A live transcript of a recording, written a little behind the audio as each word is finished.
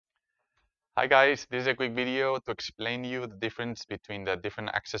Hi guys, this is a quick video to explain you the difference between the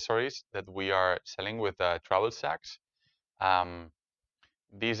different accessories that we are selling with Travel Sax. Um,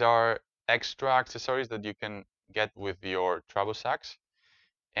 these are extra accessories that you can get with your Travel Sax.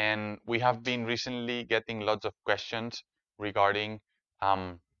 And we have been recently getting lots of questions regarding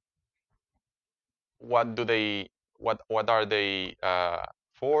um, what do they, what are they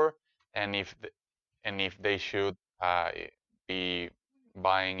for, and if they should be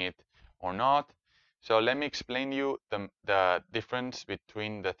buying it or not. So let me explain you the difference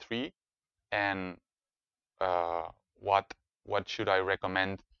between the three and uh, what what should I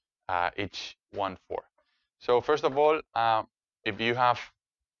recommend each one for. So first of all, if you have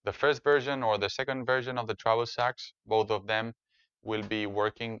the first version or the second version of the Travel Sax, both of them will be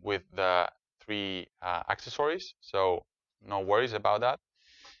working with the three accessories. So no worries about that.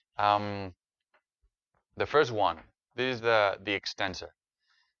 Um, the first one, this is the extensor.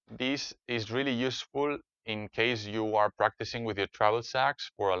 This is really useful in case you are practicing with your Travel Sax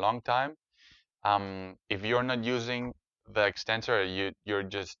for a long time. If you're not using the extensor, you're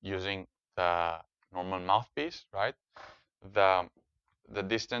just using the normal mouthpiece, right? The the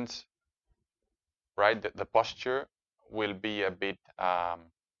distance, right? The posture will be a bit,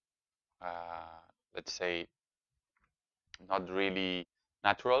 let's say, not really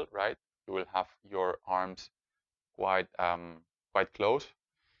natural, right? You will have your arms quite quite close.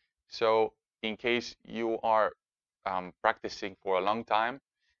 So in case you are practicing for a long time,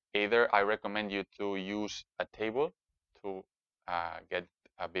 either I recommend you to use a table to get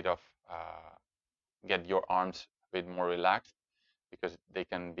a bit of get your arms a bit more relaxed, because they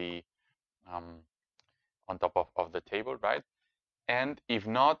can be on top of the table, right? And if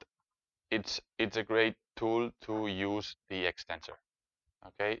not, it's a great tool to use the extensor.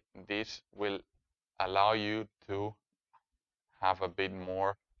 Okay, this will allow you to have a bit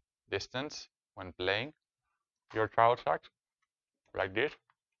more distance when playing your Travel Sax, like this,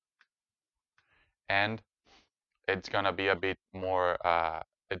 and it's gonna be a bit more.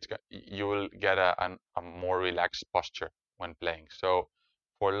 You will get a more relaxed posture when playing. So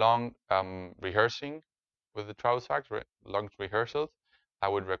for long rehearsing with the Travel Sax, long rehearsals, I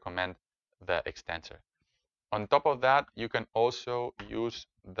would recommend the extensor. On top of that, you can also use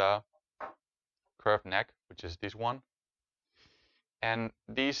the curved neck, which is this one, and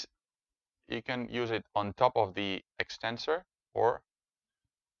this you can use it on top of the extensor or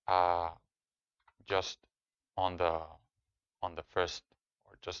uh, just on the first,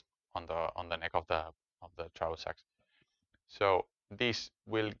 or just on the neck of the Travel Sax. So this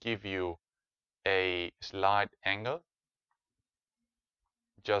will give you a slight angle,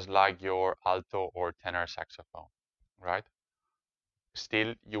 just like your alto or tenor saxophone, right?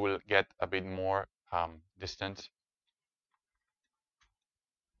 Still, you will get a bit more distance,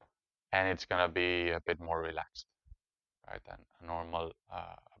 and it's gonna be a bit more relaxed, right? And a normal,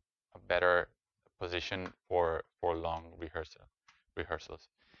 a better position for long rehearsals.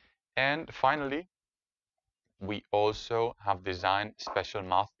 And finally, we also have designed special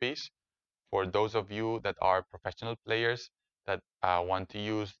mouthpiece for those of you that are professional players that want to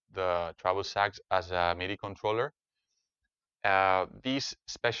use the Travel Sax as a MIDI controller. This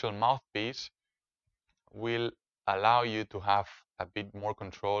special mouthpiece will allow you to have a bit more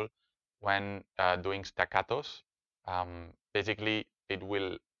control when doing staccatos. Basically, it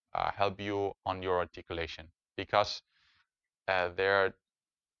will help you on your articulation, because there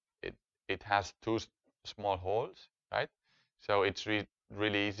it, it has two small holes, right? So it's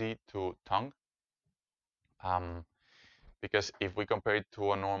really easy to tongue. Because if we compare it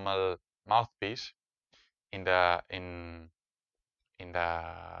to a normal mouthpiece in the in the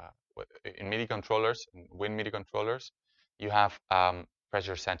in MIDI controllers, Wind MIDI controllers, you have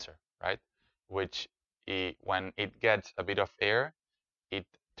pressure sensor, right? Which when it gets a bit of air, it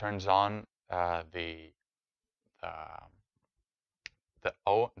turns on the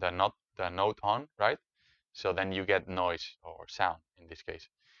the note on, right? So then you get noise or sound in this case.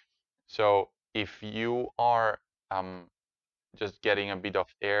 So if you are just getting a bit of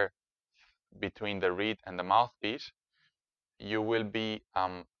air between the reed and the mouthpiece, you will be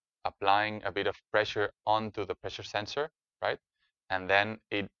applying a bit of pressure onto the pressure sensor, right? And then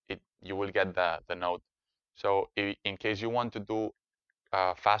you will get the note. So in case you want to do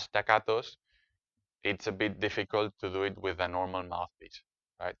fast staccatos, it's a bit difficult to do it with a normal mouthpiece,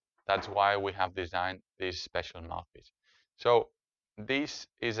 right? That's why we have designed this special mouthpiece. So this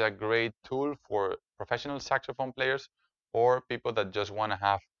is a great tool for professional saxophone players or people that just want to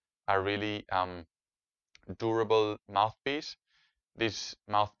have a really durable mouthpiece. This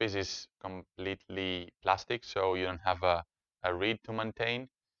mouthpiece is completely plastic, so you don't have a reed to maintain.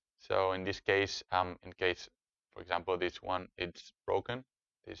 So in this case, in case, for example, this one it's broken,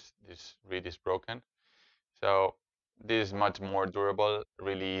 this reed is broken. So this is much more durable,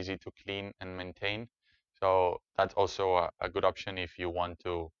 really easy to clean and maintain. So that's also a good option if you want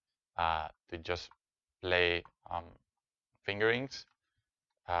to just play fingerings,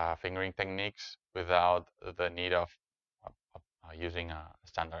 fingering techniques without the need of using a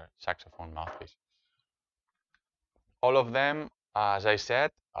standard saxophone mouthpiece. All of them, as I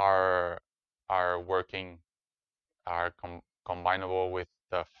said, are working, are combinable with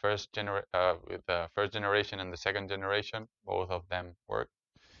the with the first generation and the second generation. Both of them work.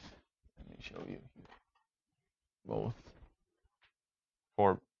 Let me show you both.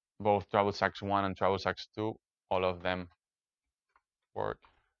 For both Travel Sax 1 and Travel Sax 2, all of them work.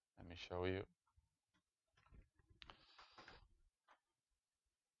 Let me show you.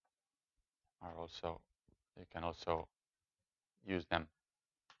 Are also, you can also use them.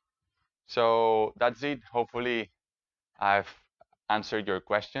 So that's it. Hopefully I've answered your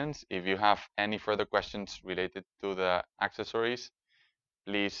questions. If you have any further questions related to the accessories,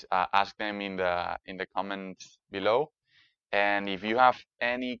 please ask them in the comments below. And if you have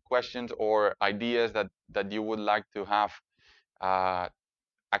any questions or ideas that you would like to have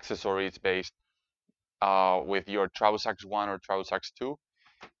accessories based with your Travel Sax 1 or Travel Sax 2,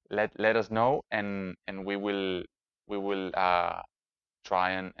 let us know, and we will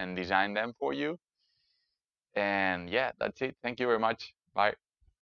try and design them for you. And yeah, that's it. Thank you very much. Bye.